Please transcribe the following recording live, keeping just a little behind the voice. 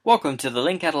Welcome to the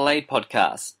LinkAdelaide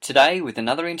podcast, today with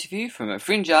another interview from a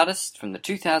fringe artist from the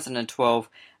 2012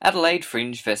 Adelaide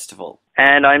Fringe Festival.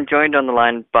 And I'm joined on the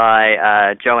line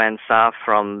by Jo-Anne Sarre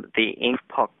from the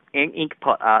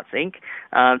Inkpot Arts Inc.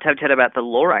 To have a chat about the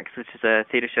Lorax, which is a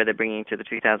theatre show they're bringing to the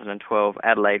 2012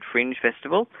 Adelaide Fringe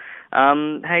Festival. How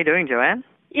are you doing, Jo-Anne?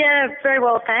 Yeah, very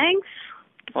well, thanks.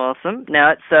 Awesome.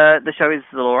 Now, it's the show is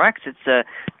the Lorax. It's a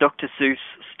Dr Seuss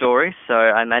story, so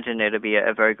I imagine it'll be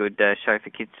a very good show for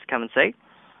kids to come and see.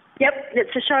 Yep,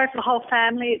 it's a show for the whole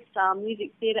family. It's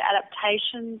music theatre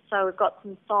adaptation, so we've got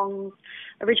some songs,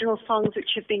 original songs which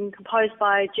have been composed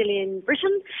by Gillian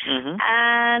Britton. Mm-hmm.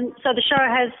 And so the show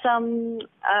has some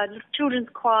children's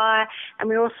choir, and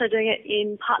we're also doing it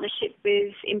in partnership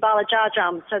with Imbala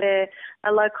Jarjum, so they're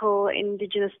a local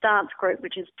Indigenous dance group,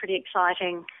 which is pretty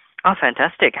exciting. Oh,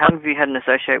 fantastic. How long have you had an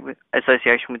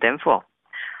association with them for?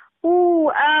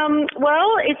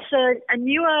 Well, it's a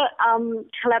newer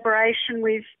collaboration.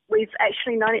 We've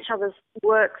actually known each other's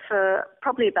work for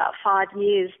probably about 5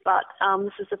 years, but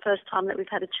this is the first time that we've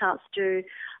had a chance to do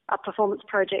a performance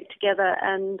project together,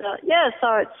 and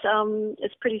so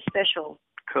it's pretty special.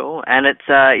 Cool. And it's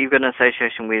you've got an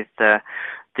association with the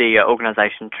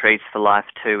organisation Trees for Life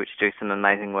too, which do some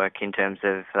amazing work in terms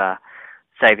of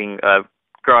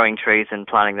growing trees and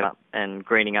planting them up and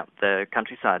greening up the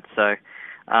countryside. So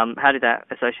how did that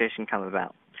association come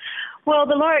about? Well,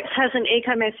 the Lorax has an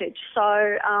eco-message,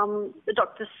 so the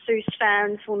Dr Seuss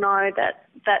fans will know that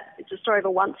it's a story of a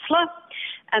onceler,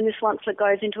 and this onceler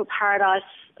goes into a paradise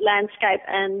landscape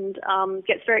and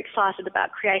gets very excited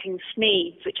about creating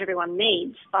smeads, which everyone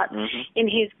needs. But in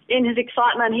his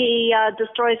excitement, he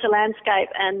destroys the landscape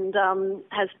and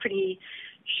has pretty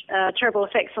terrible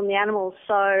effects on the animals.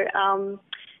 So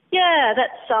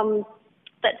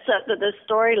that's the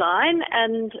storyline.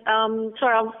 And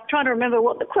sorry, I'm trying to remember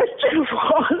what the question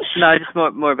was. No, just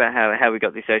more about how we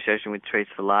got the association with Trees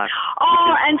for Life.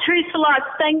 Oh, and Trees for Life,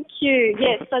 thank you.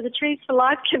 Yes, so the Trees for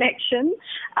Life connection,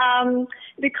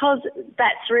 because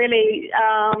that's really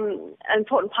an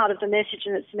important part of the message,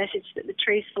 and it's a message that the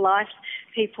Trees for Life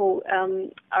people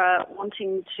are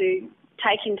wanting to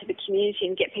take into the community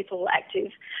and get people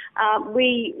active.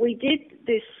 We did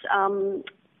this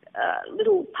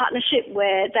little partnership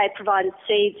where they provided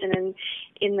seeds, and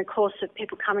in the course of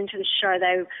people coming to the show,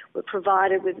 they were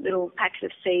provided with little packets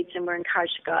of seeds and were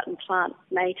encouraged to go out and plant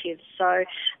natives. So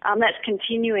that's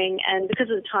continuing, and because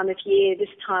of the time of year,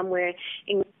 this time we're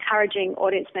encouraging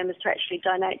audience members to actually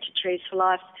donate to Trees for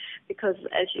Life, because,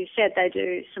 as you said, they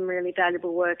do some really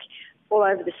valuable work all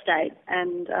over the state,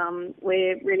 and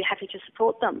we're really happy to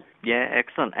support them. Yeah,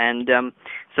 excellent. And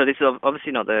so this is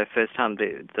obviously not the first time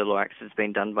the Lorax has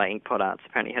been done by Inkpot Arts.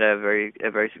 Apparently had a very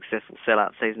successful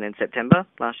sellout season in September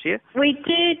last year. We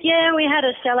did, yeah. We had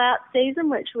a sellout season,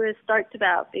 which we're stoked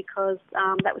about, because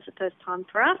that was the first time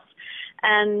for us.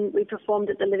 And we performed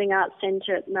at the Living Arts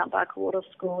Centre at Mount Barker Water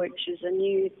School, which is a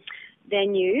new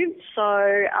venue.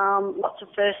 So lots of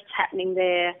firsts happening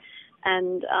there,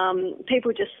 and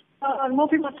people just more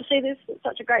people have to see this. It's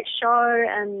such a great show,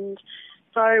 and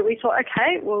so we thought,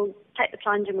 okay, we'll take the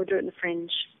plunge and we'll do it in the Fringe.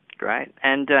 Great.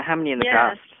 And how many in the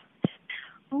cast?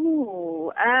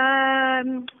 So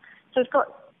we've got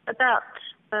about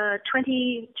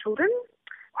 20 children,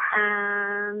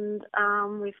 and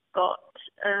we've got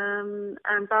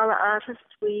Imbala artists.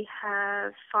 We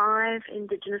have 5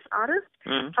 Indigenous artists.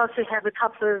 Plus we have a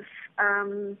couple of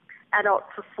adult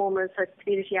performers, so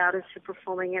community artists who are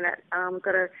performing in it. We've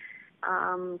got a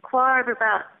choir of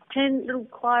about 10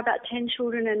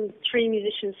 children and 3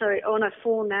 musicians. So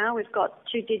 4 now. We've got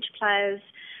 2 didge players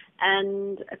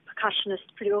and a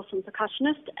percussionist, pretty awesome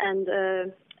percussionist, and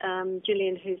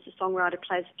Julian, who's the songwriter,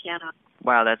 plays the piano.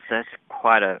 Wow, that's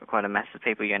quite a mass of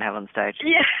people you're going to have on stage.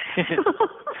 Yeah.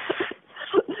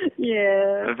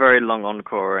 Yeah. A very long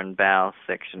encore and bow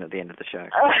section at the end of the show.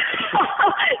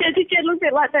 It did get a little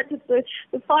bit like that. Just the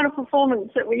final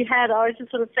performance that we had, I was just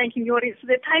sort of thanking the audience for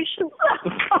their patience.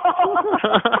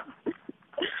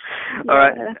 All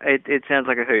right. It sounds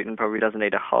like a hoot and probably doesn't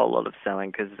need a whole lot of selling,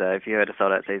 because if you heard a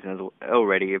sold-out season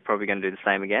already, you're probably going to do the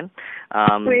same again.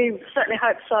 We certainly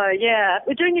hope so, yeah.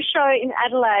 We're doing a show in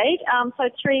Adelaide, so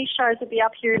 3 shows will be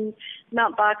up here in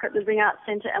Mount Barker at the Ring Arts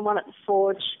Centre, and 1 at the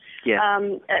Forge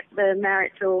at the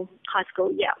Marriottville High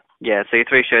School, yeah. Yeah, so your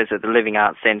 3 shows at the Living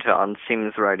Arts Centre on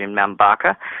Sims Road in Mount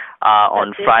Barker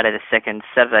on Friday the 2nd,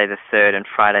 Saturday the 3rd and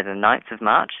Friday the 9th of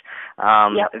March,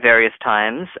 various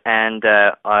times, and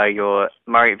your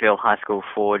Marriottville High School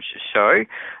Forge show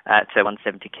at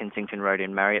 170 Kensington Road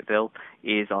in Marriottville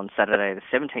is on Saturday the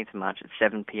 17th of March at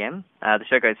 7 p.m. The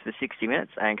show goes for 60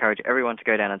 minutes. I encourage everyone to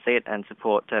go down and see it and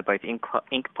support both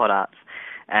Inkpot Arts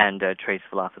and Trees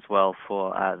for Life as well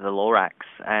for the Lorax.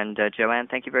 And Jo-Anne,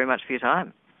 thank you very much for your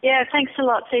time. Yeah, thanks a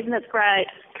lot, Stephen. That's great.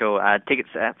 Cool. Tickets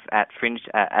at Fringe,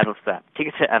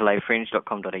 tickets at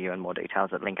adelaidefringe.com.au and more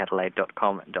details at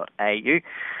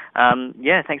linkadelaide.com.au.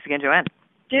 Yeah, thanks again, Jo-Anne.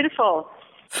 Beautiful.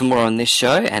 For more on this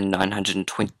show and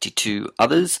 922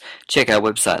 others, check our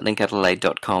website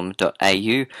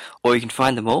linkadelaide.com.au, or you can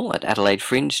find them all at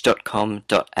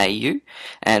adelaidefringe.com.au.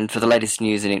 And for the latest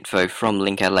news and info from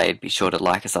Link Adelaide, be sure to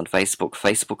like us on Facebook,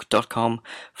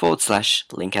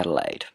 facebook.com/linkadelaide.